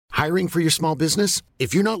Hiring for your small business?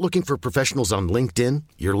 If you're not looking for professionals on LinkedIn,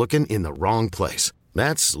 you're looking in the wrong place.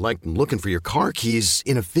 That's like looking for your car keys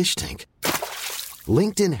in a fish tank.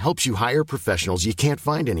 LinkedIn helps you hire professionals you can't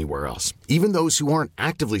find anywhere else, even those who aren't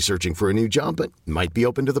actively searching for a new job but might be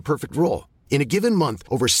open to the perfect role. In a given month,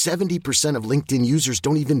 over 70% of LinkedIn users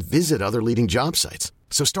don't even visit other leading job sites.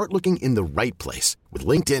 So start looking in the right place. With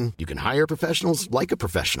LinkedIn, you can hire professionals like a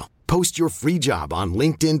professional. Post your free job on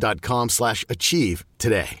linkedin.com/achieve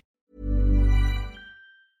today.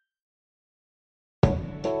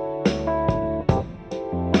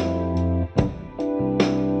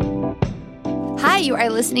 Hi, you are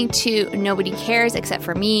listening to Nobody Cares Except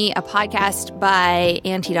for Me, a podcast by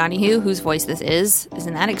Auntie Donahue, whose voice this is.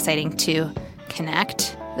 Isn't that exciting to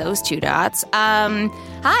connect those two dots?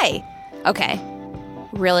 Hi. Okay.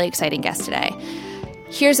 Really exciting guest today.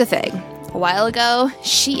 Here's the thing. A while ago,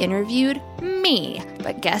 she interviewed me.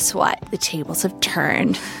 But guess what? The tables have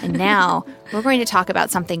turned. And now we're going to talk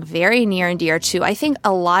about something very near and dear to, I think,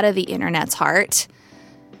 a lot of the internet's heart.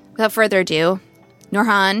 Without further ado,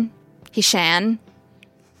 Nurhan, Hishan,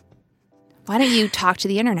 why don't you talk to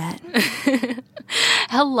the internet?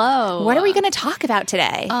 Hello. What are we going to talk about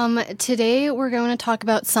today? Today we're going to talk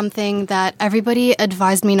about something that everybody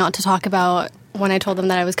advised me not to talk about when I told them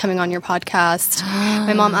that I was coming on your podcast.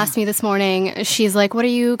 My mom asked me this morning, she's like, what are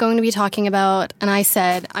you going to be talking about? And I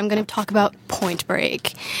said, I'm going to talk about Point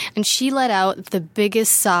Break. And she let out the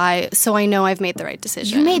biggest sigh, so I know I've made the right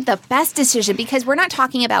decision. You made the best decision because we're not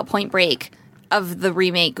talking about Point Break of the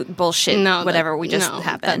remake bullshit, whatever we just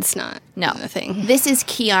happened. That's not a thing. This is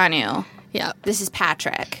Keanu. Yeah. This is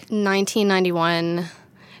Patrick. 1991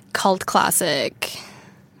 cult classic.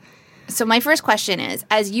 So my first question is,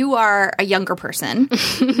 as you are a younger person,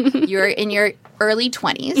 you're in your early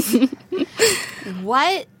 20s,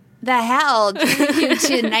 what the hell drew you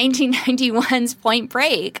to 1991's Point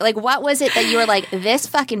Break? Like, what was it that you were like, this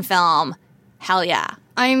fucking film, hell yeah?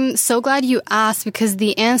 I'm so glad you asked because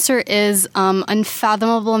the answer is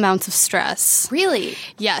unfathomable amounts of stress. Really?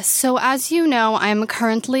 Yes. So as you know, I'm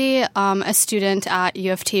currently a student at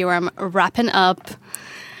U of T where I'm wrapping up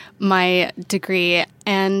my degree.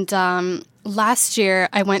 And last year,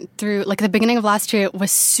 I went through, like, the beginning of last year, it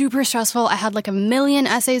was super stressful. I had, like, a million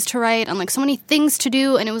essays to write and, like, so many things to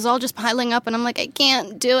do, and it was all just piling up, and I'm like, I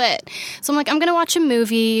can't do it. So I'm like, I'm going to watch a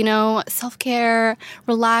movie, you know, self-care,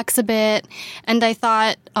 relax a bit. And I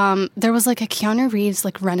thought there was, like, a Keanu Reeves,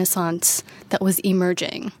 like, renaissance that was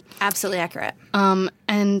emerging. Absolutely accurate.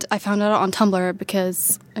 And I found out on Tumblr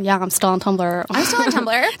because, yeah, I'm still on Tumblr. I'm still on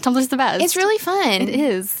Tumblr. Tumblr's the best. It's really fun. It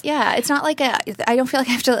is. Yeah, it's not like I don't feel like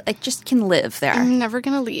I have to, like, just can live there. I'm never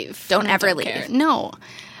going to leave. Don't ever leave. Care. No.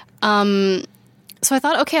 So I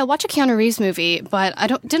thought, okay, I'll watch a Keanu Reeves movie, but I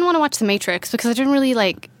didn't want to watch The Matrix because I didn't really,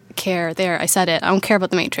 like, care. There, I said it. I don't care about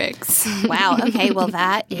The Matrix. Wow. Okay. Well,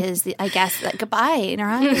 that is, I guess, goodbye,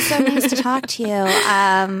 Nurhan. It was so nice to talk to you.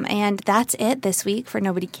 And that's it this week for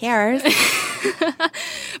Nobody Cares.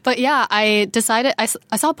 But yeah, I decided, I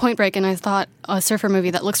saw Point Break and I thought, a surfer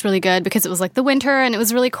movie that looks really good because it was like the winter and it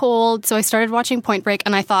was really cold. So I started watching Point Break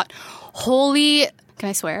and I thought, can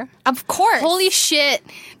I swear? Of course. Holy shit.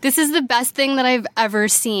 This is the best thing that I've ever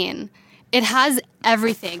seen. It has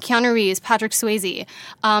everything. Keanu Reeves, Patrick Swayze,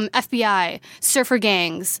 FBI, surfer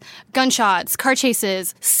gangs, gunshots, car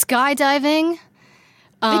chases, skydiving.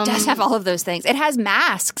 It does have all of those things. It has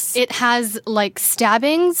masks. It has, like,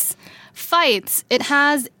 stabbings, fights. It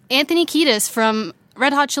has Anthony Kiedis from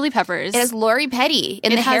Red Hot Chili Peppers. It has Lori Petty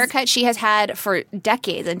in the haircut she has had for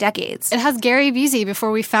decades and decades. It has Gary Busey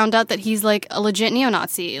before we found out that he's, like, a legit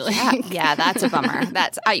neo-Nazi. Like, yeah, that's a bummer.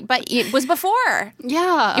 But it was before.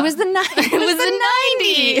 Yeah. It was the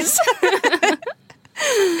 90s.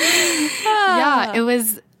 Yeah,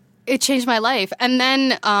 it changed my life. And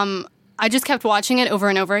then I just kept watching it over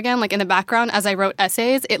and over again, like in the background as I wrote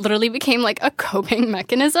essays. It literally became like a coping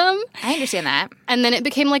mechanism. I understand that. And then it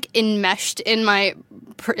became like enmeshed in my,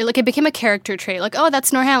 like it became a character trait. Like, oh,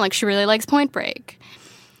 that's Nurhan, like she really likes Point Break.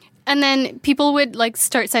 And then people would like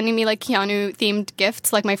start sending me like Keanu themed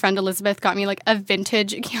gifts. Like my friend Elizabeth got me like a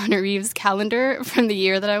vintage Keanu Reeves calendar from the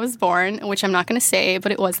year that I was born, which I'm not going to say,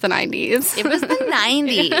 but it was the 90s. It was the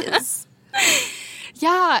 90s.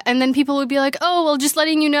 Yeah, and then people would be like, oh, well, just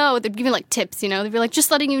letting you know. They'd give me, like, tips, you know. They'd be like, just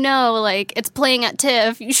letting you know, like, it's playing at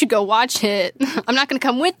TIFF. You should go watch it. I'm not going to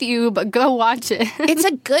come with you, but go watch it. It's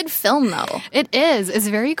a good film, though. It is. It's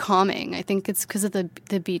very calming. I think it's because of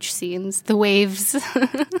the beach scenes, the waves.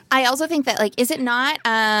 I also think that, like, is it not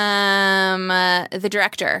the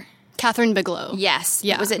director? Kathryn Bigelow. Yes.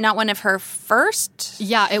 Yeah. Was it not one of her first?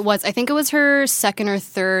 Yeah, it was. I think it was her second or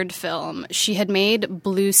third film. She had made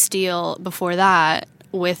Blue Steel before that.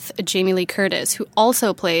 with Jamie Lee Curtis, who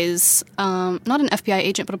also plays not an FBI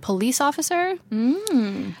agent, but a police officer.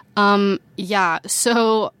 Yeah,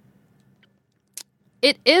 so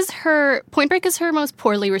it is Point Break is her most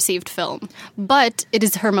poorly received film, but it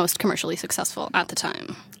is her most commercially successful at the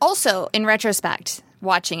time. Also, in retrospect,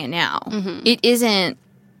 watching it now, it isn't,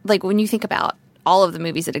 like, when you think about all of the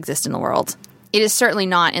movies that exist in the world, it is certainly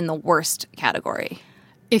not in the worst category.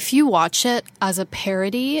 If you watch it as a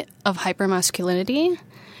parody of hypermasculinity,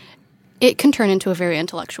 it can turn into a very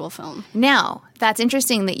intellectual film. Now, that's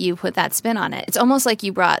interesting that you put that spin on it. It's almost like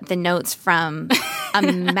you brought the notes from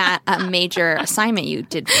a major assignment you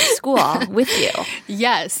did for school with you.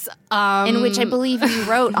 Yes. In which I believe you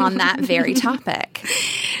wrote on that very topic.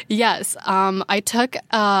 Yes. I took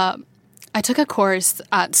a course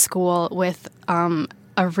at school with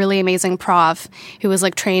a really amazing prof who was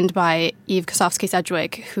like trained by Eve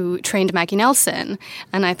Kosofsky-Sedgwick, who trained Maggie Nelson.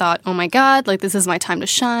 And I thought, oh my God, like this is my time to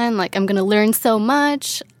shine. Like I'm going to learn so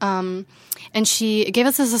much. And she gave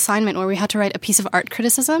us this assignment where we had to write a piece of art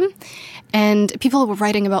criticism. And people were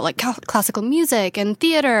writing about like classical music and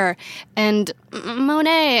theater and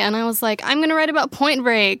Monet. And I was like, I'm going to write about Point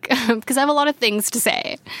Break because I have a lot of things to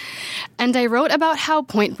say. And I wrote about how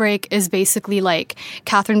Point Break is basically like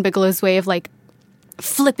Catherine Bigelow's way of like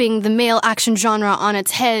flipping the male action genre on its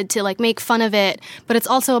head to like make fun of it, but it's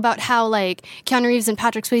also about how like Keanu Reeves and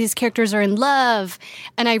Patrick Swayze's characters are in love.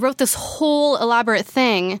 And I wrote this whole elaborate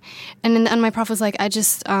thing, and my prof was like, I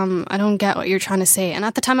don't get what you're trying to say. And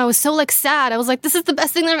at the time I was so like sad. I was like, this is the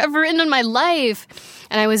best thing that I've ever written in my life.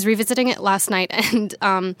 And I was revisiting it last night, and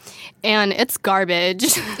it's garbage.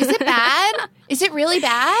 Is it bad? Is it really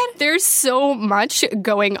bad? There's so much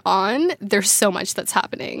going on. There's so much that's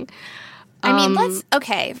happening. I mean,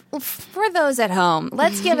 for those at home,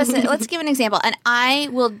 let's give an example. And I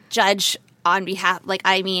will judge on behalf,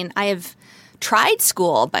 I have tried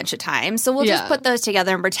school a bunch of times, so we'll just put those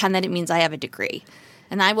together and pretend that it means I have a degree.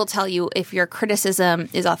 And I will tell you if your criticism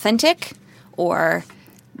is authentic or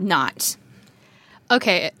not.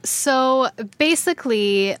 Okay, so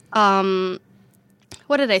basically,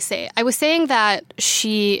 what did I say? I was saying that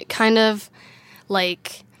she kind of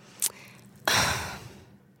like,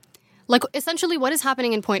 essentially what is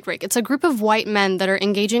happening in Point Break, it's a group of white men that are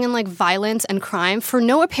engaging in, like, violence and crime for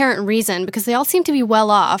no apparent reason because they all seem to be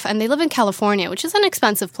well off, and they live in California, which is an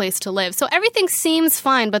expensive place to live. So everything seems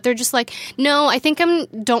fine, but they're just like, no, I think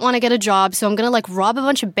don't want to get a job, so I'm going to, like, rob a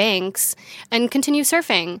bunch of banks and continue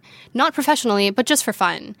surfing. Not professionally, but just for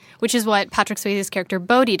fun, which is what Patrick Swayze's character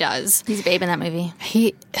Bodhi does. He's a babe in that movie.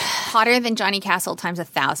 Hotter than Johnny Castle times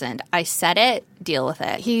 1,000. I said it, deal with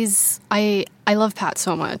it. I love Pat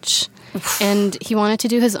so much. And he wanted to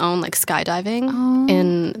do his own, like, skydiving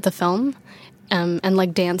in the film and,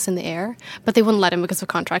 like, dance in the air. But they wouldn't let him because of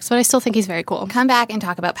contracts. But I still think he's very cool. Come back and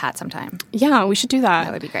talk about Pat sometime. Yeah, we should do that.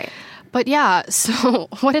 That would be great. But yeah, so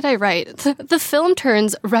what did I write? The film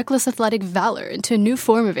turns reckless athletic valor into a new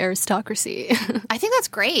form of aristocracy. I think that's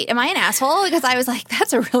great. Am I an asshole? Because I was like,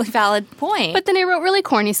 that's a really valid point. But then I wrote really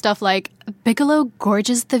corny stuff like, Bigelow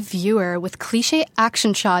gorges the viewer with cliche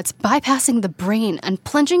action shots, bypassing the brain and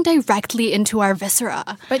plunging directly into our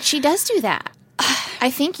viscera. But she does do that.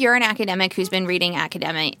 I think you're an academic who's been reading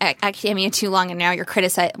academia too long, and now you're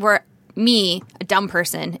criticizing. Where me, a dumb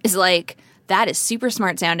person, is like, that is super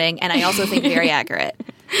smart sounding, and I also think very accurate.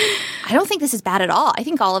 I don't think this is bad at all. I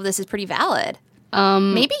think all of this is pretty valid.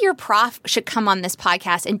 Maybe your prof should come on this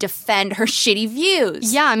podcast and defend her shitty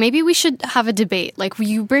views. Yeah, maybe we should have a debate. Like,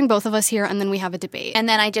 you bring both of us here, and then we have a debate. And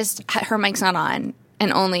then her mic's not on,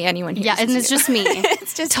 and only anyone hears. Yeah, and it's just me.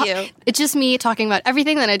 It's just you. It's just me talking about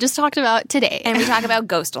everything that I just talked about today. And we talk about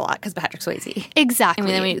Ghost a lot because Patrick Swayze. Exactly.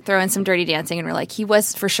 And then we throw in some Dirty Dancing, and we're like, he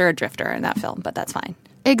was for sure a drifter in that film, but that's fine.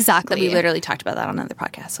 Exactly. But we literally talked about that on another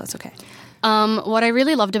podcast, so it's okay. What I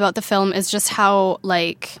really loved about the film is just how,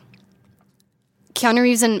 like, Keanu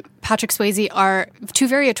Reeves and Patrick Swayze are two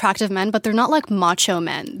very attractive men, but they're not like macho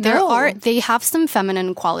men. They have some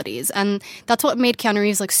feminine qualities, and that's what made Keanu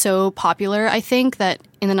Reeves like so popular, I think, that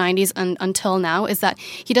in the 90s and until now, is that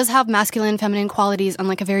he does have masculine, feminine qualities and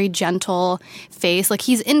like a very gentle face. Like,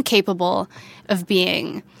 he's incapable of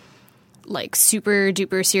being like super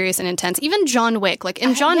duper serious and intense. Even John Wick, like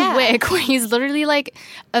in John Wick, where he's literally like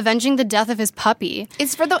avenging the death of his puppy.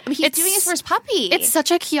 He's doing this for his puppy. It's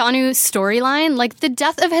such a Keanu storyline, like the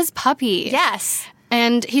death of his puppy. Yes.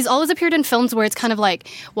 And he's always appeared in films where it's kind of like,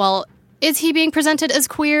 well, is he being presented as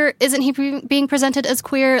queer? Isn't he being presented as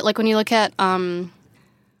queer? Like when you look at,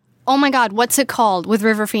 Oh my God, what's it called with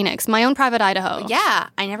River Phoenix? My Own Private Idaho. Yeah,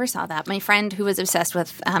 I never saw that. My friend who was obsessed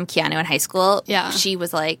with Keanu in high school, she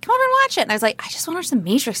was like, come over and watch it. And I was like, I just want to watch The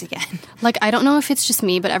Matrix again. Like, I don't know if it's just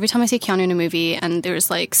me, but every time I see Keanu in a movie and there's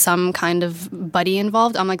like some kind of buddy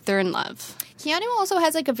involved, I'm like, they're in love. Keanu also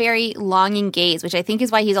has like a very longing gaze, which I think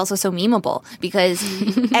is why he's also so memeable, because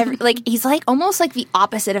he's like almost like the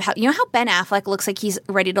opposite of how, you know how Ben Affleck looks like he's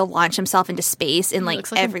ready to launch himself into space and like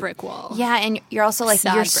looks like a brick wall. Yeah, and you're also like,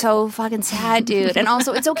 Sad you're brick so fucking sad, dude. And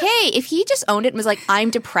also it's okay if he just owned it and was like,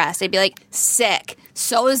 I'm depressed. I'd be like, sick.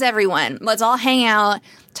 So is everyone. Let's all hang out,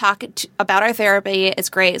 talk about our therapy. It's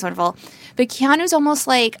great. It's wonderful. But Keanu's almost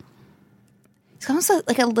like, he's almost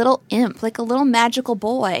like a little imp, like a little magical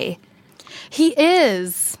boy. He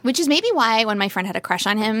is. Which is maybe why when my friend had a crush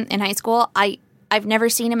on him in high school, I've never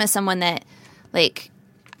seen him as someone that, like,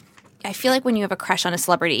 I feel like when you have a crush on a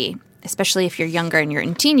celebrity, especially if you're younger and you're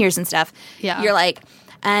in teen years and stuff, you're like,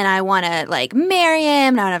 and I want to, like, marry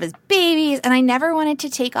him, and I want to have his babies, and I never wanted to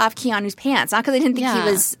take off Keanu's pants. Not because I didn't think he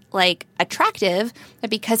was, like, attractive, but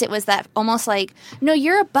because it was that almost like, no,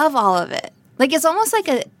 you're above all of it. Like, it's almost like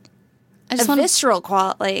a visceral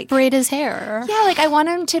quality. Like, braid his hair. Yeah, like, I want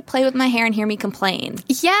him to play with my hair and hear me complain.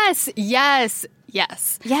 Yes.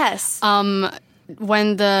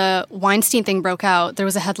 When the Weinstein thing broke out, there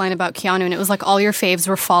was a headline about Keanu, and it was like all your faves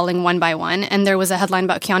were falling one by one. And there was a headline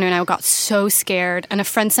about Keanu, and I got so scared. And a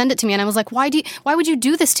friend sent it to me, and I was like, "Why would you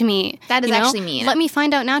do this to me? That is actually mean. Let me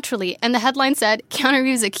find out naturally." And the headline said, "Keanu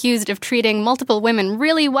Reeves accused of treating multiple women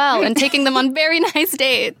really well and taking them on very nice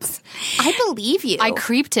dates." I believe you. I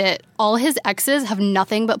creeped it. All his exes have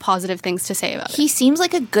nothing but positive things to say about it. He seems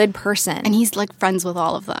like a good person. And he's like friends with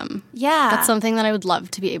all of them. Yeah. That's something that I would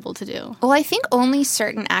love to be able to do. Well, I think only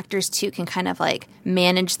certain actors, too, can kind of like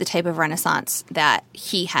manage the type of renaissance that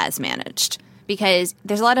he has managed. Because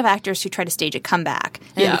there's a lot of actors who try to stage a comeback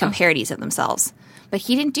and then become parodies of themselves. But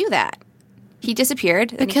he didn't do that. He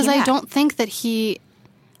disappeared. Because I don't think that he...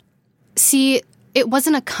 See, it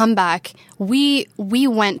wasn't a comeback. We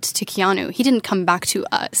went to Keanu. He didn't come back to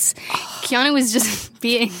us. Keanu was just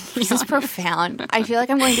being Keanu. This is profound. I feel like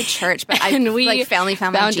I'm going to church, but I like finally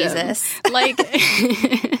found my Jesus. Like,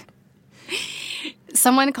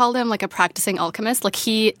 someone called him like a practicing alchemist. Like,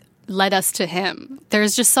 he led us to him.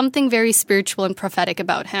 There's just something very spiritual and prophetic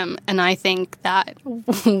about him. And I think that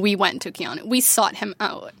we went to Keanu. We sought him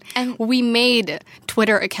out. And we made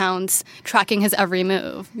Twitter accounts tracking his every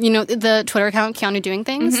move. You know, the Twitter account, Keanu Doing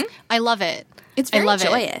Things? Mm-hmm. I love it. It's very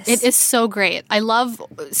joyous. It is so great. I love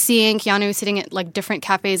seeing Keanu sitting at like different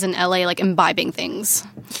cafes in LA, like imbibing things.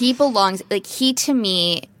 He belongs, like, he to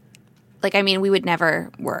me... Like, I mean, we would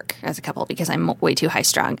never work as a couple because I'm way too high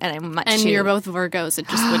strung and I'm much and too... you're both Virgos. It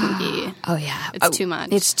just wouldn't be... Oh, yeah. It's too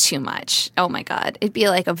much. It's too much. Oh, my God. It'd be,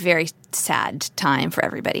 like, a very sad time for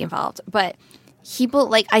everybody involved. But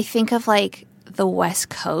I think of, like, the West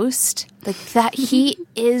Coast. Like, that he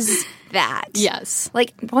is that. Yes.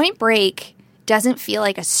 Like, Point Break doesn't feel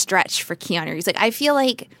like a stretch for Keanu Reeves. Like, I feel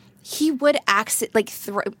like he would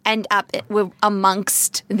end up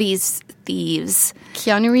amongst these thieves.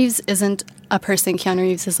 Keanu Reeves isn't a person. Keanu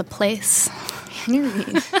Reeves is a place. Keanu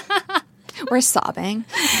Reeves. We're sobbing.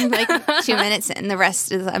 Like 2 minutes in, the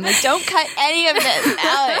rest is, I'm like, don't cut any of this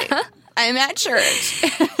out. I'm at church.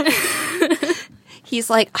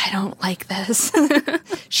 He's like, I don't like this.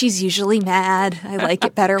 She's usually mad. I like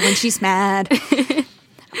it better when she's mad.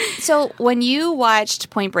 So when you watched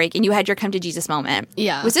Point Break and you had your come to Jesus moment,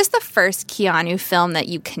 was this the first Keanu film that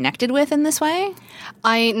you connected with in this way?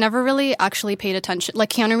 I never really actually paid attention. Like,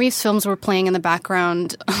 Keanu Reeves films were playing in the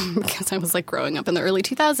background because I was like growing up in the early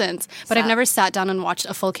 2000s. But I've never sat down and watched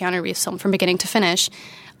a full Keanu Reeves film from beginning to finish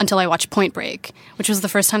until I watched Point Break, which was the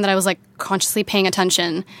first time that I was like consciously paying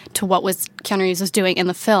attention to what Keanu Reeves was doing in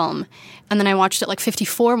the film. And then I watched it like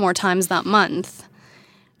 54 more times that month.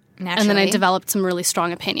 Naturally. And then I developed some really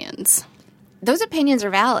strong opinions. Those opinions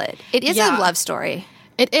are valid. It is a love story.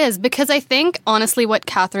 It is, because I think, honestly, what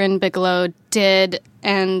Catherine Bigelow did,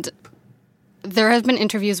 and there have been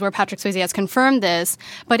interviews where Patrick Swayze has confirmed this,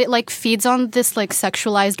 but it, like, feeds on this, like,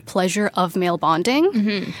 sexualized pleasure of male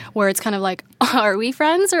bonding, where it's kind of like, are we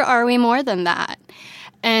friends or are we more than that?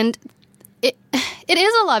 And it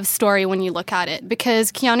is a love story when you look at it,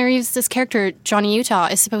 because Keanu Reeves, this character, Johnny Utah,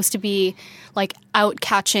 is supposed to be, like, out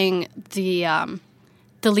catching the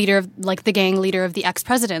leader of, like, the gang leader of the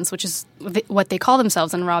ex-presidents, which is what they call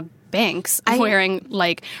themselves, and Rob Banks wearing,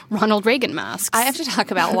 like, Ronald Reagan masks. I have to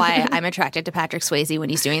talk about why I'm attracted to Patrick Swayze when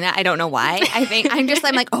he's doing that. I don't know why.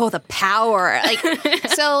 I'm like, oh, the power. Like,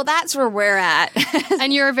 so that's where we're at.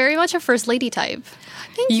 And you're very much a first lady type.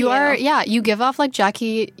 Thank you. You are, you give off, like,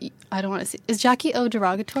 Jackie I don't want to see. Is Jackie O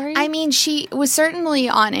derogatory? I mean, she was certainly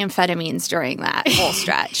on amphetamines during that whole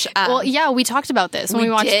stretch. Well, yeah, we talked about this when we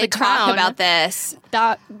watched The Crown. Talk about this.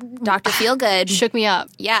 That Dr. Feelgood shook me up.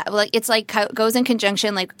 Yeah, like it's like goes in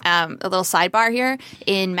conjunction, like a little sidebar here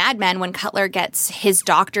in Mad Men when Cutler gets his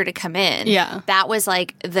doctor to come in. Yeah, that was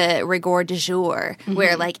like the rigor du jour,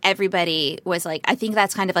 where like everybody was like, I think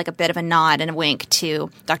that's kind of like a bit of a nod and a wink to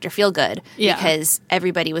Dr. Feelgood, because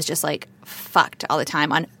everybody was just like fucked all the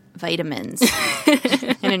time on vitamins.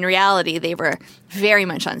 And in reality, they were very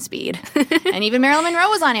much on speed. And even Marilyn Monroe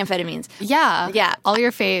was on amphetamines. Yeah. All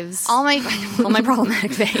your faves. All my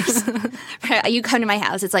problematic faves. You come to my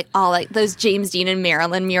house, it's like all like those James Dean and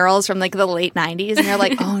Marilyn murals from like the late 90s. And you're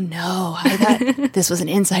like, oh no, I thought this was an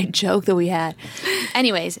inside joke that we had.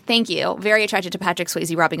 Anyways, thank you. Very attracted to Patrick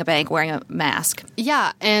Swayze robbing a bank wearing a mask.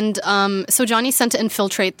 Yeah. And so Johnny's sent to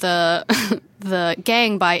infiltrate the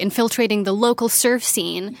gang by infiltrating the local surf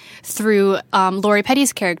scene through Lori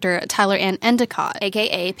Petty's character, Tyler Ann Endicott.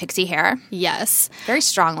 A.K.A. Pixie Hair. Yes. Very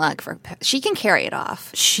strong look. She can carry it off.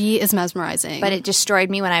 She is mesmerizing. But it destroyed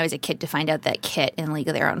me when I was a kid to find out that Kit in League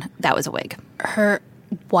of Their Own, that was a wig. Her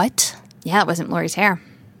what? Yeah, it wasn't Lori's hair.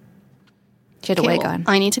 She had a wig on.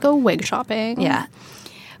 I need to go wig shopping. Yeah.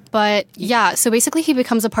 But yeah, so basically he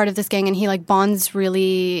becomes a part of this gang and he like bonds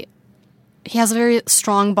really... He has a very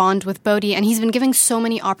strong bond with Bodhi, and he's been giving so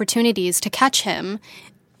many opportunities to catch him.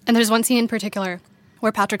 And there's one scene in particular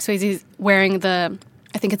where Patrick Swayze's wearing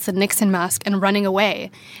I think it's the Nixon mask, and running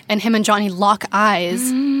away. And him and Johnny lock eyes.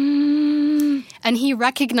 And he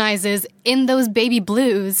recognizes in those baby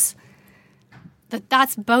blues that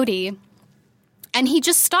that's Bodhi. And he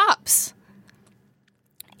just stops.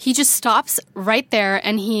 He just stops right there,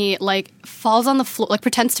 and he, like, falls on the floor, like,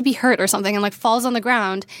 pretends to be hurt or something, and, like, falls on the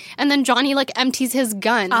ground. And then Johnny, like, empties his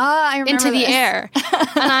gun into the air.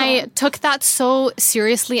 And I took that so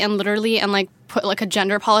seriously and literally and, like, put, like, a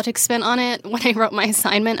gender politics spin on it when I wrote my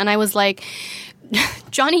assignment. And I was like,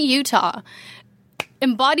 Johnny Utah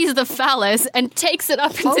embodies the phallus and takes it up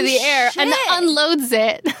into the air and unloads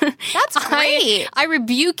it. That's great. I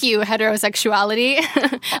rebuke you, heterosexuality.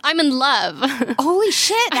 I'm in love. Holy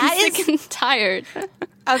shit, I'm sick and tired.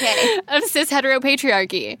 Okay. Of cis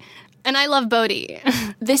heteropatriarchy. And I love Bodhi.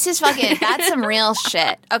 This is that's some real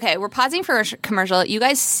shit. Okay, we're pausing for a commercial. You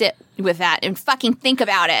guys sit with that and fucking think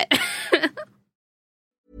about it.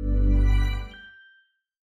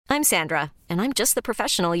 I'm Sandra, and I'm just the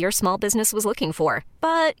professional your small business was looking for.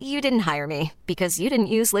 But you didn't hire me because you didn't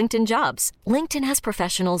use LinkedIn Jobs. LinkedIn has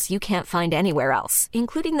professionals you can't find anywhere else,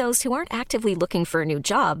 including those who aren't actively looking for a new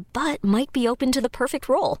job, but might be open to the perfect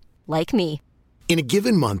role, like me. In a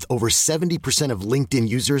given month, over 70% of LinkedIn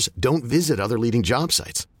users don't visit other leading job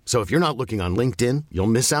sites. So if you're not looking on LinkedIn, you'll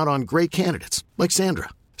miss out on great candidates like Sandra.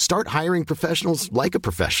 Start hiring professionals like a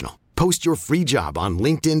professional. Post your free job on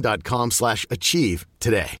linkedin.com/achieve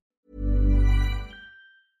today.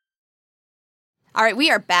 All right, we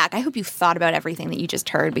are back. I hope you thought about everything that you just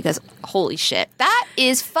heard, because holy shit, that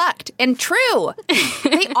is fucked and true.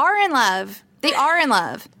 They are in love. They are in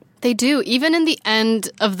love. They do. Even in the end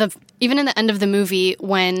of the movie,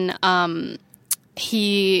 when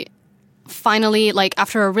he finally, like,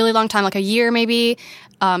 after a really long time, like a year maybe,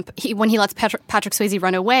 when he lets Patrick Swayze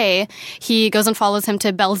run away, he goes and follows him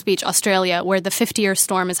to Bells Beach, Australia, where the 50-year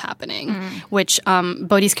storm is happening, which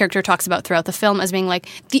Bodhi's character talks about throughout the film as being like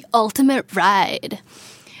the ultimate ride,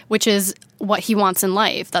 which is what he wants in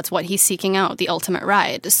life. That's what he's seeking out, the ultimate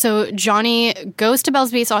ride. So Johnny goes to Bells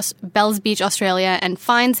Beach, Australia, and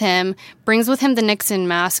finds him, brings with him the Nixon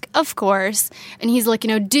mask, of course, and he's like,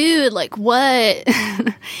 dude, like, what?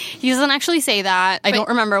 He doesn't actually say that. I don't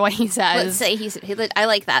remember what he says. Let's say I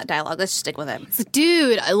like that dialogue. Let's stick with him. He's like,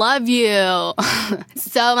 dude, I love you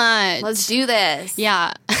so much. Let's do this.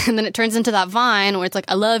 Yeah. And then it turns into that Vine where it's like,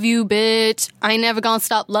 I love you, bitch. I ain't never gonna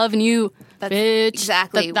stop loving you. That's bitch.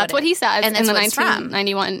 Exactly. That's what he says in the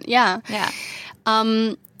 1991. Yeah. Yeah.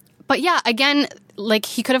 But yeah, again, like,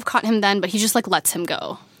 he could have caught him then, but he just, like, lets him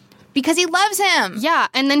go. Because he loves him. Yeah.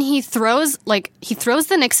 And then he throws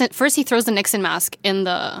the Nixon mask in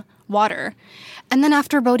the water. And then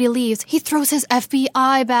after Bodhi leaves, he throws his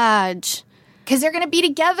FBI badge. Because they're going to be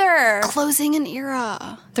together. Closing an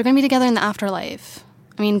era. They're going to be together in the afterlife.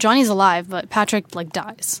 I mean, Johnny's alive, but Patrick, like,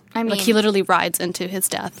 dies. I mean, like, he literally rides into his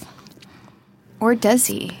death. Or does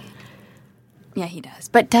he? Yeah, he does.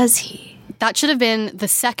 But does he? That should have been the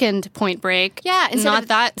second Point Break. Yeah. Not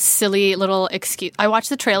that silly little excuse. I watched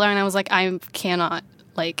the trailer and I was like, I cannot,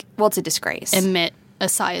 like... Well, it's a disgrace. ...admit a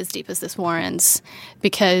sigh as deep as this warrants,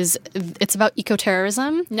 because it's about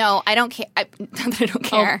eco-terrorism. No, I don't care. Not that I don't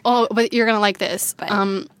care. Oh, but you're going to like this.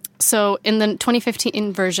 So in the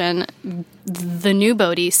 2015 version, the new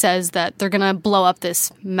Bodhi says that they're going to blow up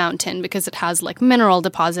this mountain because it has like mineral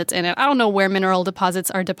deposits in it. I don't know where mineral deposits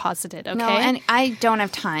are deposited, okay? No, and I don't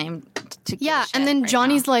have time to give a shit and then right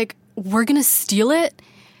Johnny's now. like, we're going to steal it?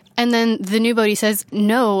 And then the new Bodhi says,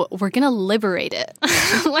 no, we're going to liberate it.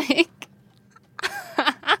 Like...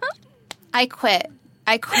 I quit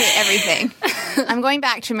everything. I'm going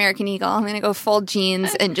back to American Eagle. I'm going to go full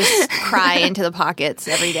jeans and just cry into the pockets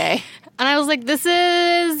every day. And I was like, this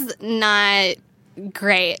is not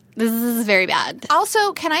great. This is very bad.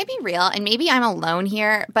 Also, can I be real? And maybe I'm alone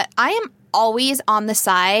here, but I am always on the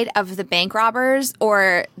side of the bank robbers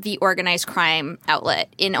or the organized crime outlet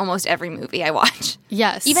in almost every movie I watch.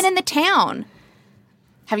 Yes. Even in The Town.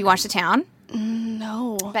 Have you watched The Town?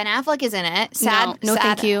 No. Ben Affleck is in it. Sad. No,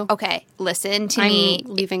 thank you. Okay, listen to I'm me.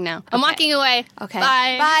 leaving now. I'm walking away. Okay.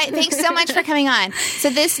 Bye. Bye. Thanks so much for coming on. So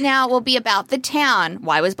this now will be about The Town.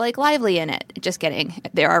 Why was Blake Lively in it? Just kidding.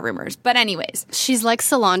 There are rumors. But anyways. She's like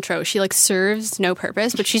cilantro. She like serves no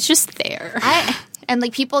purpose, but she's just there. And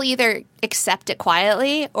like people either accept it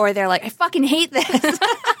quietly or they're like, I fucking hate this.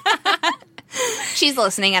 She's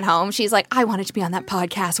listening at home. She's like, I wanted to be on that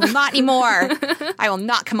podcast. Well, not anymore. I will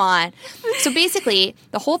not come on. So basically,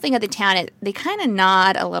 the whole thing of The Town, they kind of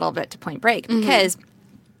nod a little bit to Point Break because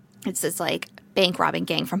it's this like bank robbing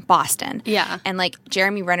gang from Boston. Yeah. And like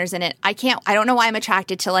Jeremy Renner's in it. I don't know why I'm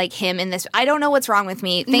attracted to like him in this. I don't know what's wrong with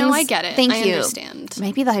me. No, I get it. Thank I you. understand.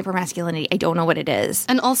 Maybe the hypermasculinity. I don't know what it is.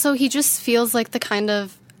 And also, he just feels like the kind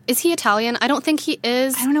of... Is he Italian? I don't think he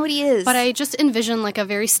is. I don't know what he is. But I just envision like a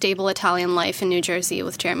very stable Italian life in New Jersey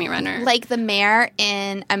with Jeremy Renner. Like the mayor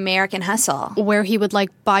in American Hustle. Where he would like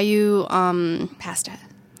buy you... Pasta.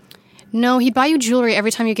 No, he'd buy you jewelry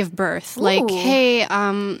every time you give birth. Like, Ooh. hey,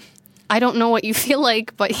 I don't know what you feel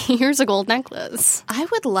like, but here's a gold necklace. I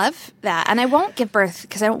would love that. And I won't give birth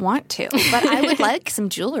because I don't want to. But I would like some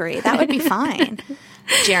jewelry. That would be fine.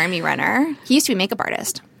 Jeremy Renner. He used to be a makeup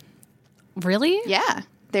artist. Really? Yeah.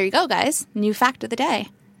 There you go, guys. New fact of the day.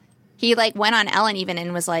 He like went on Ellen even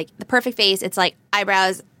and was like, the perfect face. It's like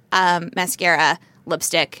eyebrows, mascara,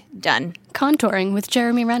 lipstick, done. Contouring with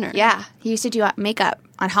Jeremy Renner. Yeah. He used to do makeup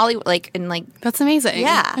on Hollywood, like, and like, That's amazing.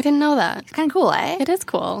 Yeah. I didn't know that. kind of cool, eh? It is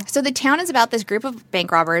cool. So The Town is about this group of bank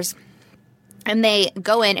robbers, and they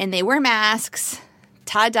go in and they wear masks.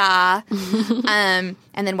 Ta-da. And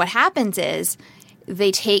then what happens is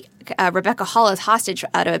they take Rebecca Hall as hostage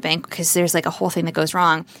out of a bank because there's like a whole thing that goes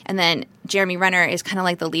wrong. And then Jeremy Renner is kind of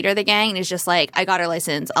like the leader of the gang and is just like, I got her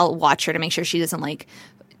license. I'll watch her to make sure she doesn't like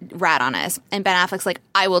rat on us. And Ben Affleck's like,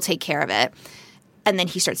 I will take care of it. And then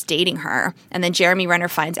he starts dating her. And then Jeremy Renner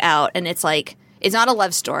finds out and it's like, it's not a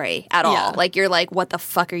love story at all. Yeah. Like, you're like, what the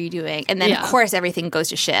fuck are you doing? And then, Yeah. of course, everything goes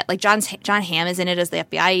to shit. Like, John Hamm is in it as the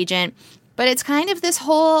FBI agent. But it's kind of this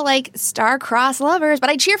whole, like, star-crossed lovers. But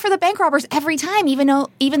I cheer for the bank robbers every time, even though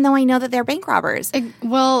I know that they're bank robbers.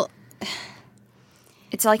 Well,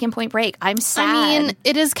 It's like in Point Break. I'm sad. I mean,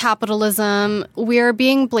 it is capitalism. We're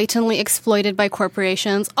being blatantly exploited by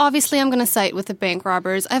corporations. Obviously, I'm going to side with the bank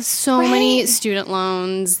robbers. I have so many student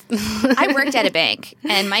loans. I worked at a bank,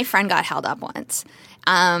 and my friend got held up once.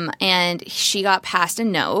 And she got passed a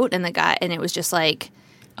note, and it was just like,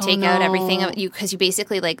 take out everything of you, because you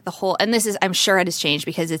basically like the whole, and this is, I'm sure it has changed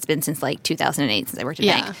because it's been since like 2008 since I worked at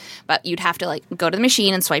a bank. But you'd have to like go to the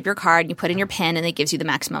machine and swipe your card, and you put in your PIN, and it gives you the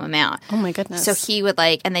maximum amount. Oh my goodness. So he would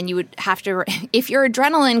like, and then you would have to, if your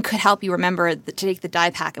adrenaline could help you remember to take the die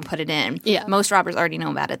pack and put it in. Yeah. Most robbers already know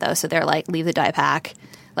about it though, so they're like, leave the die pack.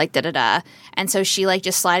 Like, da-da-da. And so she, like,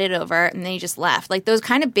 just slid it over, and then he just left. Like, those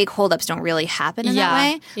kind of big holdups don't really happen in that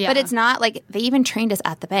way. Yeah. But it's not, like, they even trained us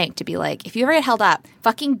at the bank to be like, if you ever get held up,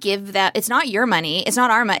 fucking give that. It's not your money. It's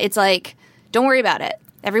not our money. It's like, don't worry about it.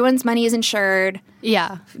 Everyone's money is insured.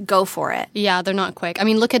 Yeah. Go for it. Yeah, they're not quick. I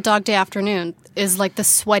mean, look at Dog Day Afternoon. Is like the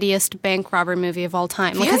sweatiest bank robber movie of all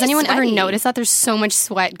time. Like, has Very anyone ever sweaty. noticed that? There's so much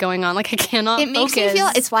sweat going on. Like, I cannot It makes me focus. feel,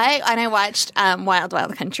 it's why when I watched Wild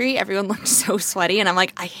Wild Country, everyone looked so sweaty, and I'm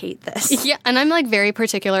like, I hate this. Yeah, and I'm like very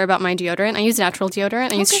particular about my deodorant. I use natural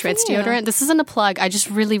deodorant. I use good for Schwitz you. deodorant. This isn't a plug. I just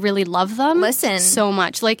really, really love them. Listen. So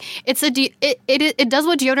much. Like, it's it does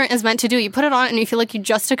what deodorant is meant to do. You put it on and you feel like you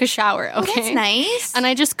just took a shower. Okay, That's nice. And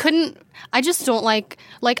I just don't like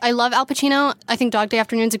I love Al Pacino. I think Dog Day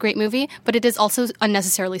Afternoon's a great movie, but it is also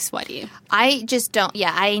unnecessarily sweaty. I just don't.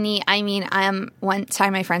 Yeah, one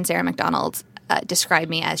time my friend Sarah McDonald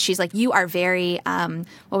described me as, she's like, you are very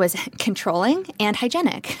controlling and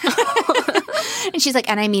hygienic. And she's like,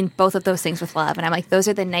 and I mean both of those things with love. And I'm like, those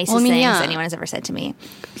are the nicest things anyone has ever said to me.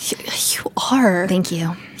 You are. Thank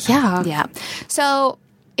you. Yeah. Yeah. So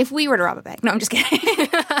if we were to rob a bank. No, I'm just kidding.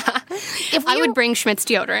 I would bring Schmidt's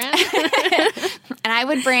deodorant. And I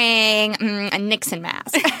would bring a Nixon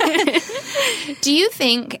mask. Do you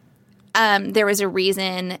think there was a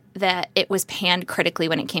reason that it was panned critically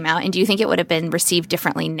when it came out? And do you think it would have been received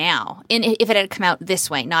differently now if it had come out this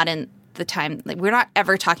way, not in the time? Like, we're not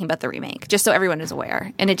ever talking about the remake, just so everyone is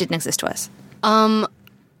aware. And it didn't exist to us.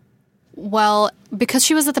 Well, because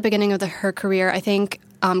she was at the beginning of her career, I think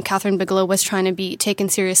Catherine Bigelow was trying to be taken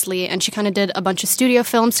seriously, and she kind of did a bunch of studio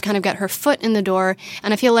films to kind of get her foot in the door.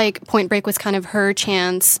 And I feel like Point Break was kind of her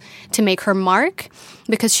chance to make her mark,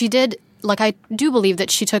 because she did, like, I do believe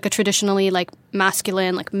that she took a traditionally, like,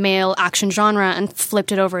 masculine, like, male action genre and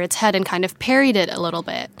flipped it over its head and kind of parried it a little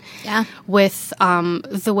bit. Yeah. With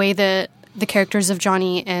the way that the characters of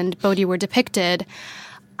Johnny and Bodhi were depicted.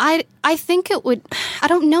 I think it would, I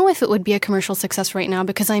don't know if it would be a commercial success right now,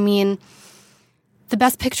 because, I mean, the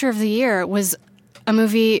best picture of the year was a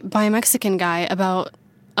movie by a Mexican guy about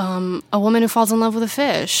a woman who falls in love with a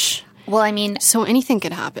fish. Well, I mean, so anything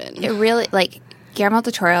could happen. It really, like, Guillermo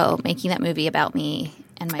del Toro making that movie about me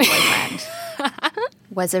and my boyfriend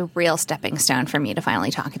was a real stepping stone for me to finally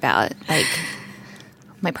talk about, like,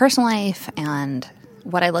 my personal life and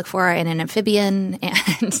what I look for in an amphibian,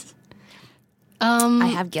 and I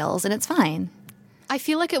have gills, and it's fine. I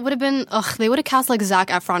feel like it would have been, they would have cast like Zac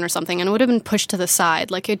Efron or something, and it would have been pushed to the side.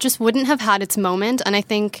 Like, it just wouldn't have had its moment. And I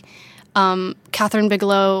think Catherine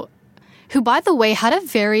Bigelow, who, by the way, had a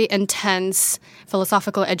very intense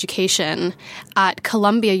philosophical education at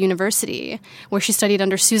Columbia University, where she studied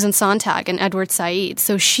under Susan Sontag and Edward Said.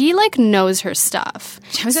 So she, like, knows her stuff.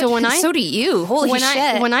 So do you. Holy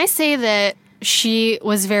shit. When I say that she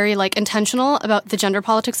was very, like, intentional about the gender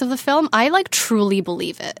politics of the film, I, like, truly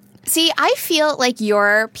believe it. See, I feel like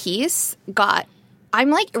your piece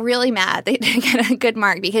I'm, like, really mad they didn't get a good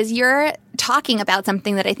mark, because you're talking about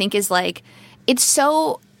something that I think is, like, it's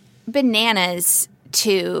so bananas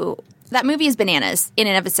that movie is bananas in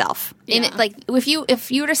and of itself. Yeah. Like,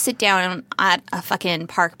 if you were to sit down at a fucking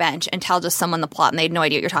park bench and tell just someone the plot and they had no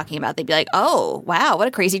idea what you're talking about, they'd be like, oh, wow, what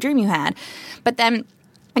a crazy dream you had. But then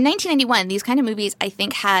in 1991, these kind of movies, I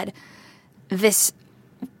think, had this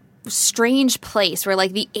strange place where,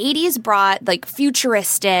 like, the 80s brought, like,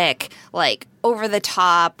 futuristic, like,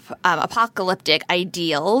 over-the-top, apocalyptic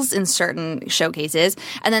ideals in certain showcases.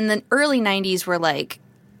 And then the early 90s were, like,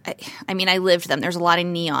 I mean, I lived them. There's a lot of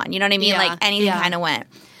neon. You know what I mean? Yeah, like, anything kind of went.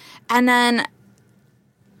 And then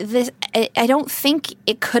I don't think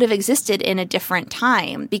it could have existed in a different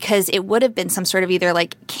time, because it would have been some sort of either,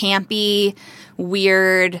 like, campy,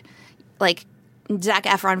 weird, like, Zac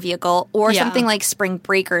Efron vehicle, or something like Spring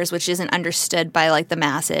Breakers, which isn't understood by, like, the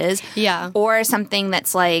masses. Yeah. Or something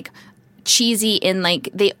that's, like, cheesy in, like,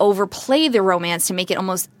 they overplay the romance to make it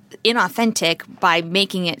almost inauthentic by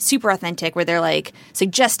making it super authentic, where they're, like,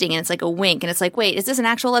 suggesting, and it's like a wink, and it's like, wait, is this an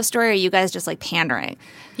actual love story, or are you guys just, like, pandering?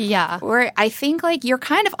 Yeah. Or I think, like, you're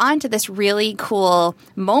kind of onto this really cool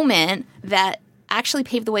moment that actually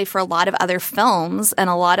paved the way for a lot of other films and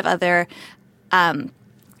a lot of other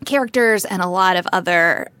characters and a lot of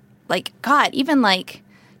other, like, God, even, like,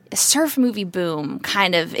 a surf movie boom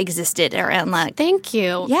kind of existed around, like. Thank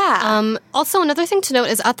you. Yeah. Also, another thing to note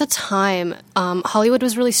is at the time, Hollywood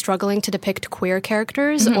was really struggling to depict queer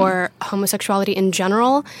characters or homosexuality in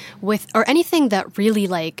general or anything that really,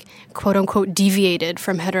 like, quote unquote deviated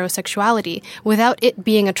from heterosexuality without it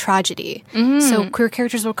being a tragedy. So queer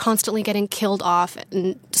characters were constantly getting killed off.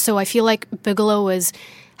 And so I feel like Bigelow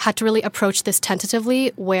had to really approach this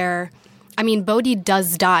tentatively, where, I mean, Bodhi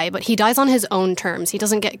does die, but he dies on his own terms. He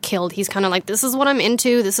doesn't get killed. He's kind of like, this is what I'm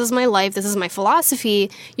into. This is my life. This is my philosophy.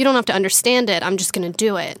 You don't have to understand it. I'm just going to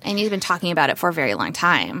do it. And he's been talking about it for a very long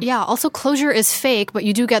time. Yeah. Also, closure is fake, but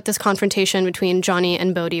you do get this confrontation between Johnny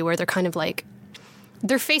and Bodhi where they're kind of like,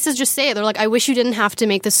 their faces just say it. They're like, I wish you didn't have to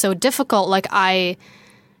make this so difficult. Like,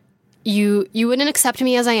 You wouldn't accept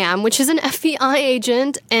me as I am, which is an FBI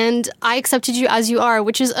agent, and I accepted you as you are,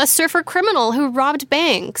 which is a surfer criminal who robbed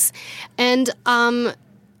banks. And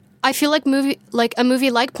I feel like a movie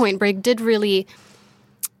like Point Break did really.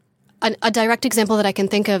 A direct example that I can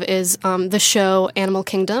think of is the show Animal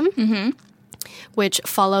Kingdom, which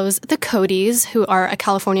follows the Codys, who are a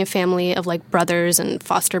California family of, like, brothers and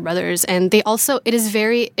foster brothers, and they also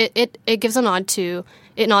it gives a nod to.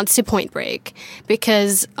 It nods to Point Break,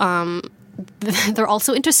 because they're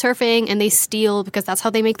also into surfing and they steal because that's how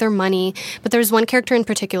they make their money. But there's one character in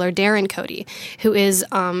particular, Darren Cody, who is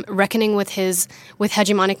reckoning with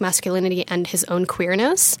hegemonic masculinity and his own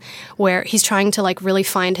queerness, where he's trying to, like, really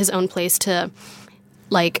find his own place to,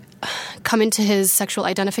 like, come into his sexual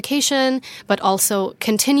identification, but also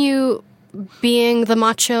continue being the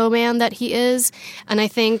macho man that he is. And I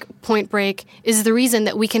think Point Break is the reason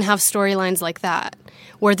that we can have storylines like that,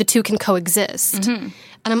 where the two can coexist. Mm-hmm.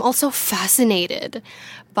 And I'm also fascinated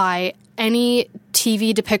by any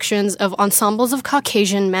TV depictions of ensembles of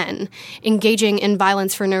Caucasian men engaging in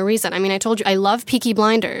violence for no reason. I mean, I told you, I love Peaky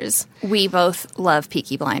Blinders. We both love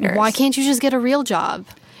Peaky Blinders. Why can't you just get a real job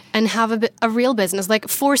and have a real business? Like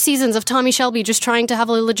 4 seasons of Tommy Shelby just trying to have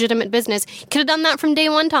a legitimate business. Could have done that from day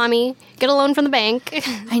one, Tommy. Get a loan from the bank.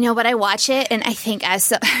 I know, but I watch it, and I think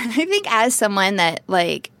as someone that,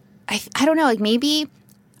 like, I don't know, like, maybe...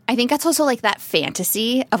 I think that's also, like, that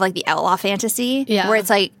fantasy of, like, the outlaw fantasy, where it's,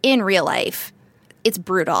 like, in real life, it's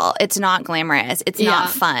brutal. It's not glamorous. It's not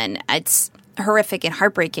fun. It's horrific and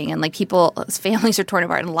heartbreaking, and, like, people's families are torn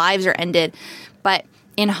apart and lives are ended. But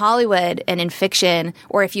in Hollywood and in fiction,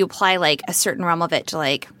 or if you apply, like, a certain realm of it to,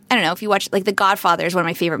 like, I don't know, if you watch, like, The Godfather is one of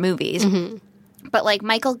my favorite movies. Mm-hmm. But, like,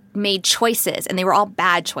 Michael made choices, and they were all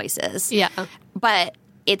bad choices. Yeah. But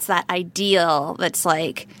it's that ideal that's,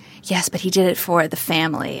 like... Yes, but he did it for the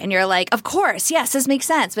family. And you're like, of course, yes, this makes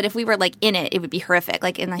sense. But if we were, like, in it, it would be horrific.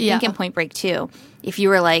 Like, and I think in Point Break, too, if you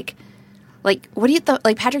were, like, what do you,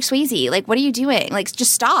 like, Patrick Swayze, like, what are you doing? Like,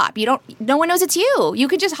 just stop. No one knows it's you. You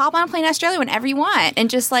could just hop on a plane to Australia whenever you want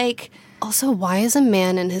and just, like. Also, why is a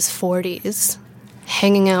man in his 40s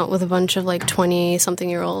hanging out with a bunch of, like,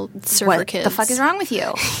 20-something-year-old surfer kids? What the fuck is wrong with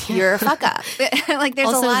you? You're a fuck up. Like, there's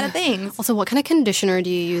also, a lot of things. Also, what kind of conditioner do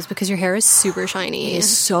you use? Because your hair is super shiny. It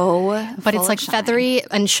is so But it's, like, feathery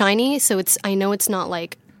and shiny, so I know it's not,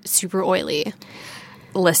 like, super oily.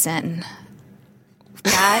 Listen,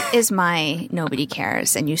 that is my Nobody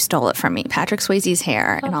Cares, and you stole it from me. Patrick Swayze's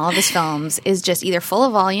hair in all of his films is just either full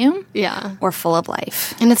of volume or full of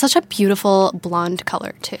life. And it's such a beautiful blonde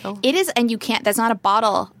color, too. It is, and you can't, that's not a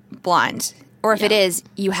bottle blonde. Or if it is,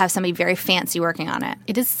 you have somebody very fancy working on it.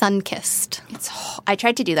 It is sun-kissed. I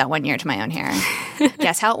tried to do that one year to my own hair.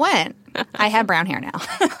 Guess how it went? I have brown hair now.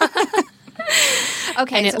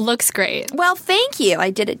 Okay. And it looks great. Well, thank you. I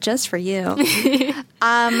did it just for you.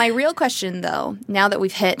 My real question, though, now that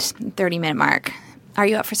we've hit 30-minute mark, are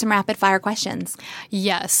you up for some rapid-fire questions?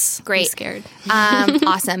 Yes. Great. I'm scared.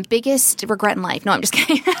 Awesome. Biggest regret in life? No, I'm just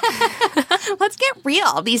kidding. Let's get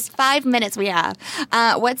real. These 5 minutes we have.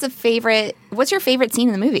 What's your favorite scene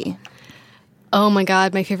in the movie? Oh, my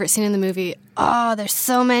God. My favorite scene in the movie. Oh, there's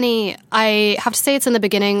so many. I have to say it's in the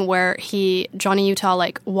beginning where Johnny Utah,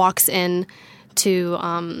 like, walks in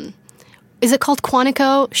to, is it called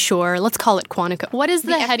Quantico? Sure, let's call it Quantico. What is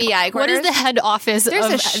the FBI quarters? What is the head office of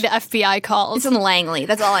the FBI called? It's in Langley.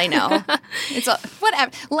 That's all I know.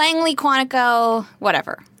 Whatever. Langley, Quantico,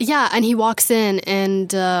 whatever. Yeah, and he walks in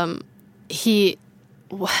and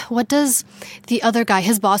what does the other guy,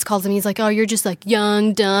 his boss calls him, he's like, oh, you're just like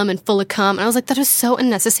young, dumb, and full of cum. And I was like, that is so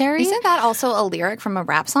unnecessary. Isn't that also a lyric from a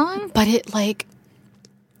rap song? But it, like,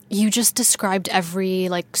 you just described every,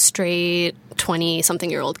 like, straight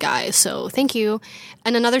 20-something-year-old guy, so thank you.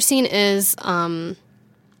 And another scene is when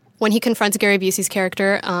he confronts Gary Busey's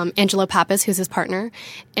character, Angelo Pappas, who's his partner,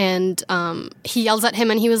 and he yells at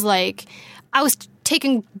him and he was like, I was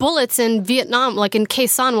taking bullets in Vietnam, like in Khe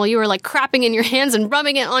Sanh, while you were, like, crapping in your hands and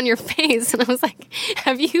rubbing it on your face. And I was like,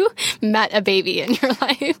 have you met a baby in your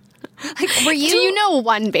life? Like, do you know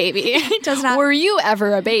one baby? Does not. Were you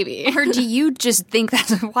ever a baby? Or do you just think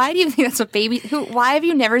why do you think that's what baby, why have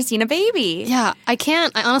you never seen a baby? Yeah, I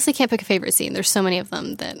honestly can't pick a favorite scene. There's so many of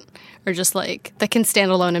them that are just like, that can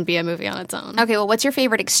stand alone and be a movie on its own. Okay, well, what's your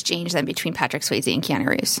favorite exchange then between Patrick Swayze and Keanu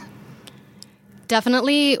Reeves?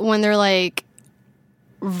 Definitely when they're, like,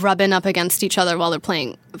 rubbing up against each other while they're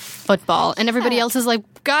playing football, and everybody else is like,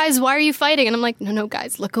 guys, why are you fighting? And I'm like, no,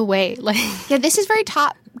 guys, look away. Like, yeah, this is very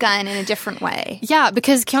Top Gun in a different way. Yeah,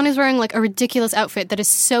 because Keanu's wearing, like, a ridiculous outfit that is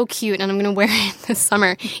so cute, and I'm going to wear it this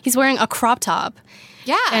summer. He's wearing a crop top.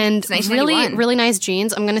 Yeah, and really, really nice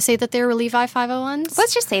jeans. I'm going to say that they were Levi 501s.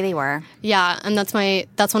 Let's just say they were. Yeah, and that's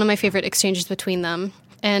one of my favorite exchanges between them.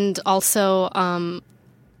 And also,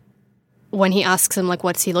 when he asks him, like,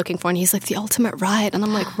 what's he looking for? And he's like, the ultimate ride. And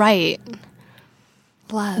I'm like, right.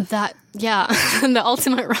 Love. That, yeah. The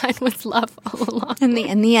ultimate ride was love all along. In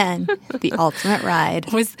the end, the ultimate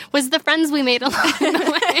ride. Was the friends we made along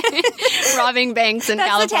the way. Robbing banks in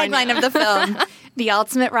California. That's the tagline of the film. The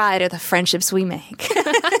ultimate ride are the friendships we make.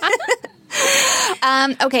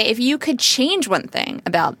 Okay, if you could change one thing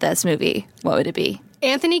about this movie, what would it be?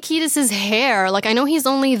 Anthony Kiedis' hair. Like, I know he's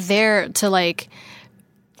only there to, like,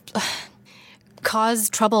 cause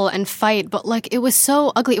trouble and fight, but, like, it was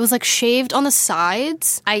so ugly. It was, like, shaved on the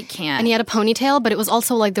sides. I can't. And he had a ponytail, but it was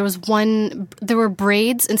also, like, there were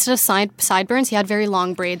braids. Instead of sideburns, he had very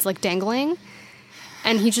long braids, like, dangling.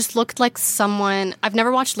 and he just looked like someone. I've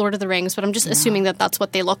never watched Lord of the Rings, but I'm just assuming that that's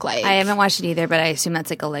what they look like. I haven't watched it either, but I assume that's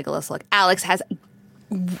like a Legolas look. Alex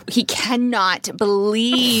he cannot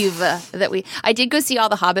believe that I did go see all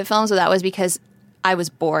the Hobbit films, but that was because I was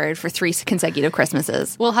bored for 3 consecutive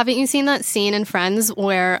Christmases. Well, haven't you seen that scene in Friends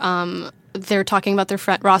where they're talking about their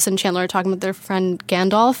friend, Ross and Chandler are talking about their friend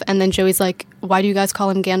Gandalf, and then Joey's like, why do you guys call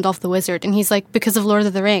him Gandalf the Wizard? And he's like, because of Lord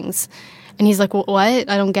of the Rings. And he's like, what?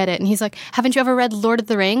 I don't get it. And he's like, haven't you ever read Lord of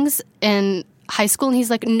the Rings in high school? And he's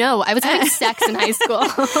like, no, I was having sex in high school.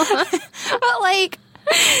 But like,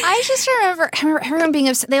 I just remember everyone being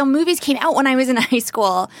upset. The movies came out when I was in high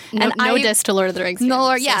school. And no diss to Lord of the Rings. No,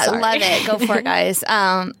 Lord, yeah, so love it. Go for it, guys.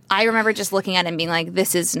 I remember just looking at it and being like,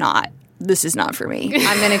 this is not for me.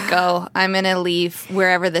 I'm going to leave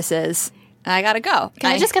wherever this is. And I got to go.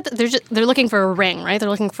 Can I just get they're looking for a ring, right? They're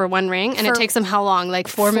looking for one ring. And it takes them how long? Like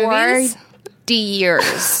 4 movies? 40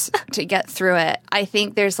 years to get through it. I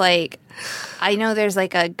think there's like, I know there's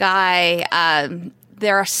like a guy,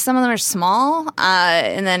 some of them are small,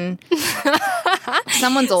 and then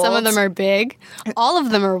someone's old. Some of them are big. All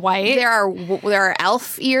of them are white. There are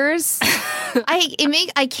elf ears.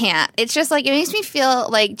 I can't. It's just like, it makes me feel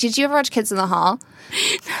like, did you ever watch Kids in the Hall?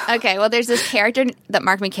 Okay, well, there's this character that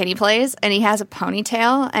Mark McKinney plays, and he has a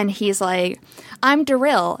ponytail, and he's like, I'm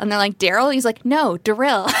Daryl. And they're like, Daryl? He's like, no,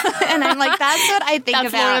 Daryl. And I'm like, that's what I think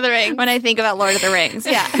about Lord of the Rings. When I think about Lord of the Rings.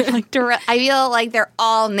 Yeah. Like Daryl. I feel like they're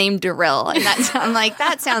all named Daryl. And I'm like,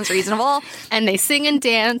 that sounds reasonable. And they sing and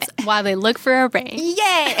dance while they look for a ring.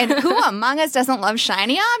 Yay! And who among us doesn't love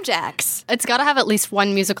shiny objects? It's got to have at least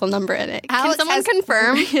one musical number in it. Alex can someone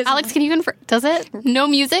confirm? Alex, can you confirm? Does it? No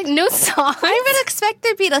music? No songs? I would expect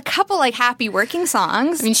there'd be a couple like happy working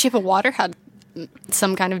songs. I mean, Shape of Water had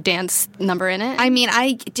some kind of dance number in it. I mean,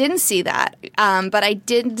 I didn't see that, but I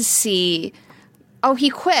did see... Oh,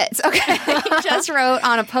 he quits. Okay. He just wrote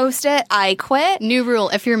on a Post-it, I quit. New rule.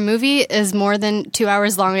 If your movie is more than 2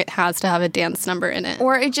 hours long, it has to have a dance number in it.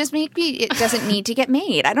 Or it just it doesn't need to get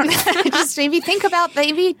made. I don't know. Just maybe think about,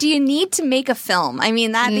 do you need to make a film? I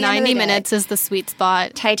mean, 90 minutes is the sweet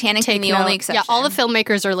spot. Titanic being the only exception. Yeah, all the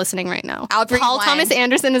filmmakers are listening right now. Paul Thomas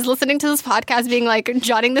Anderson is listening to this podcast being like,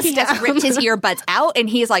 jotting this down. He has ripped his earbuds out, and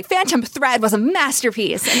he's like, Phantom Thread was a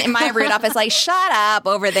masterpiece. And Maya Rudolph is like, shut up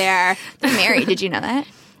over there. They're married. Did you know that?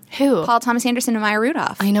 Who? Paul Thomas Anderson and Maya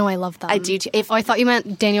Rudolph. I know, I love them. I do too. I thought you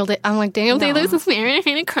meant Daniel Day. I'm like, Daniel Day-Lewis is married. I'm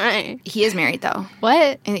going to cry. He is married, though.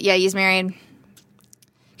 What? Yeah, he's married.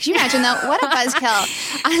 Could you imagine, though? What a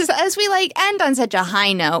buzzkill. As we end on such a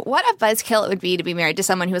high note, what a buzzkill it would be to be married to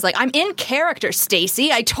someone who was like, I'm in character,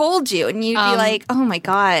 Stacey. I told you. And you'd be like, oh my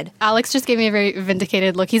God. Alex just gave me a very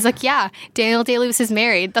vindicated look. He's like, yeah, Daniel Day-Lewis is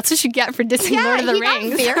married. That's what you get for dissing Lord of the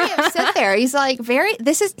Rings. Got very upset there. He's like,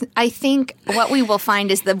 I think what we will find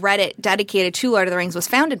is the Reddit dedicated to Lord of the Rings was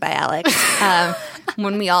founded by Alex.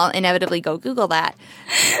 When we all inevitably go Google that.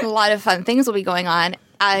 A lot of fun things will be going on.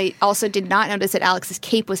 I also did not notice that Alex's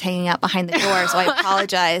cape was hanging out behind the door, so I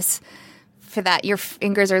apologize for that. Your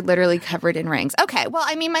fingers are literally covered in rings. Okay, well,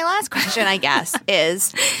 I mean, my last question, I guess,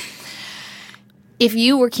 is if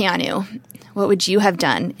you were Keanu, what would you have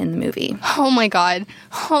done in the movie? Oh my God.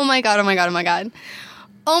 Oh my God, oh my God, oh my God.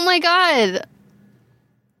 Oh my God.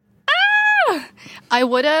 Ah! I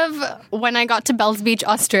would have, when I got to Bells Beach,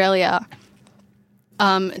 Australia,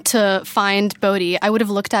 to find Bodhi, I would have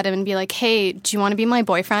looked at him and be like, hey, do you want to be my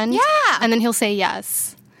boyfriend? Yeah. And then he'll say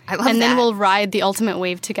yes. I love that. And then we'll ride the ultimate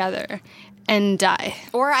wave together and die.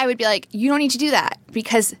 Or I would be like, you don't need to do that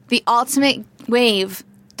because the ultimate wave, ...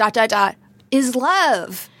 is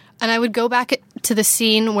love. And I would go back to the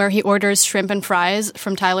scene where he orders shrimp and fries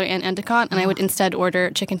from Tyler and Endicott, and I would instead order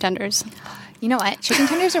chicken tenders. You know what? Chicken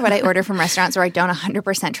tenders are what I order from restaurants where I don't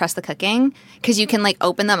 100% trust the cooking because you can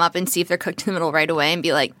open them up and see if they're cooked in the middle right away and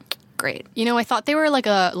be like, great. You know, I thought they were like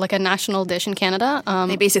a national dish in Canada.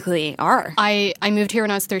 They basically are. I moved here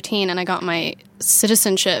when I was 13 and I got my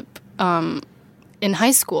citizenship in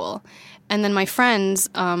high school. And then my friends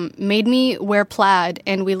made me wear plaid,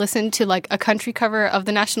 and we listened to a country cover of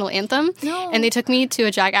the national anthem. No. And they took me to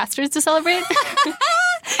a Jack Astor's to celebrate.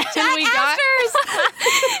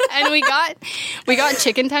 And we got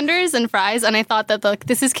chicken tenders and fries, and I thought that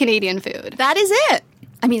this is Canadian food. That is it.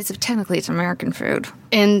 I mean, technically it's American food.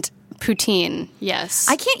 And poutine, yes.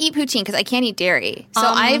 I can't eat poutine because I can't eat dairy. So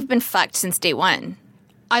I've been fucked since day one.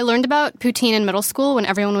 I learned about poutine in middle school when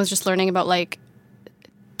everyone was just learning about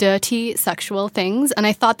dirty sexual things, and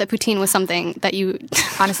I thought that poutine was something that you...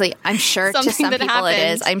 Honestly, I'm sure to some people it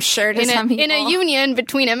is. I'm sure to some people. In a union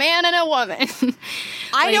between a man and a woman.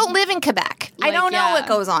 I don't live in Quebec. I don't know what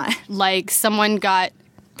goes on. Someone got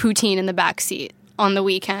poutine in the back seat on the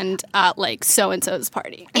weekend at like so-and-so's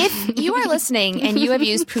party. If you are listening and you have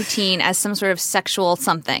used poutine as some sort of sexual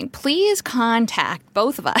something, please contact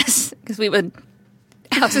both of us because we would.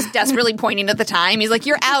 Alex is desperately pointing at the time. He's like,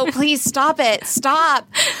 you're out. Please stop it. Stop.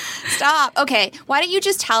 Okay. Why don't you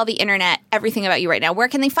just tell the internet everything about you right now? Where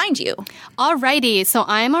can they find you? Alrighty. So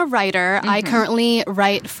I'm a writer. I currently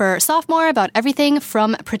write for Sophomore about everything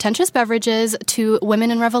from pretentious beverages to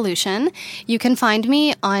women in revolution. You can find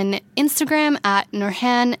me on Instagram at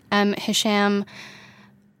Nurhan M. Hisham.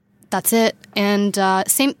 That's it. And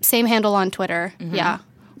same handle on Twitter. Yeah.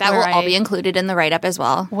 That will all be included in the write-up as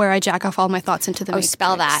well. Where I jack off all my thoughts into the matrix.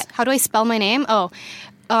 Spell that. How do I spell my name? So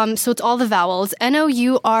it's all the vowels.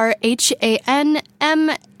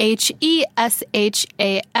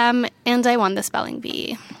 NOURHANMHESHAM. And I won the spelling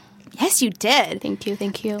bee. Yes, you did. Thank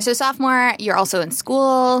you. So sophomore, you're also in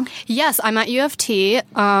school. Yes, I'm at U of T.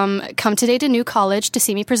 Come today to New College to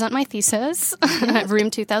see me present my thesis at Room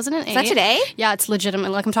 2008. Is that today? Yeah, it's legitimate.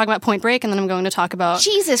 Like I'm talking about Point Break, and then I'm going to talk about...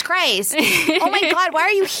 Jesus Christ. Oh my God, why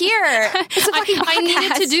are you here? It's a fucking podcast. I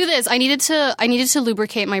needed to do this. I needed to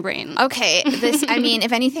lubricate my brain. Okay,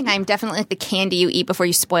 if anything, I'm definitely like the candy you eat before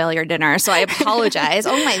you spoil your dinner, so I apologize.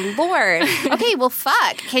 Oh my Lord. Okay, well,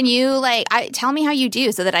 fuck. Can you, tell me how you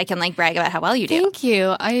do so that I can, brag about how well you do? Thank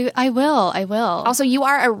you. I will. Also, you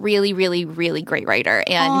are a really, really, really great writer.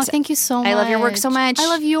 And thank you so much. I love your work so much. I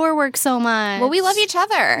love your work so much. Well, we love each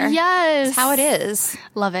other. Yes. That's how it is.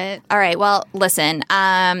 Love it. All right. Well, listen,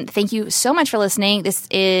 thank you so much for listening. This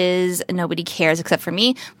is Nobody Cares Except for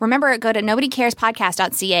Me. Remember, go to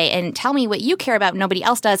nobodycarespodcast.ca and tell me what you care about nobody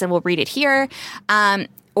else does, and we'll read it here.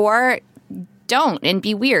 Or don't and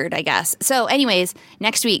be weird, I guess. So anyways,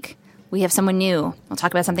 next week, we have someone new. We'll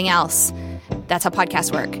talk about something else. That's how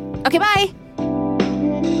podcasts work. Okay, bye.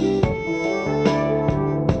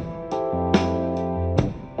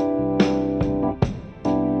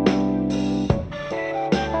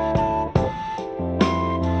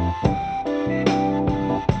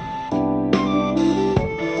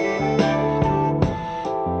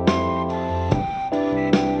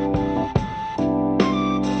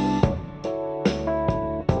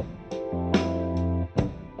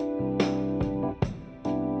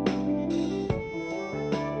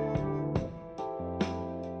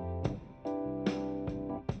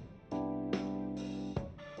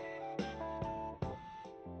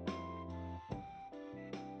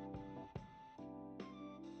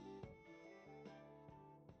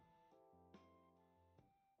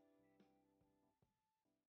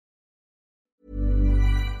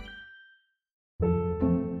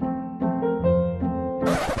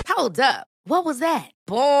 Hold up. What was that?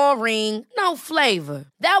 Boring. No flavor.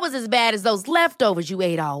 That was as bad as those leftovers you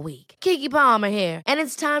ate all week. Keke Palmer here. And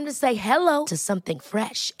it's time to say hello to something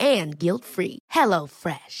fresh and guilt-free. Hello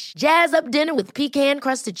Fresh. Jazz up dinner with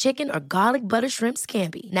pecan-crusted chicken or garlic butter shrimp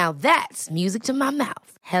scampi. Now that's music to my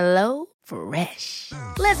mouth. Hello Fresh.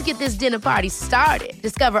 Let's get this dinner party started.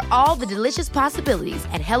 Discover all the delicious possibilities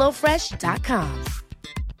at HelloFresh.com.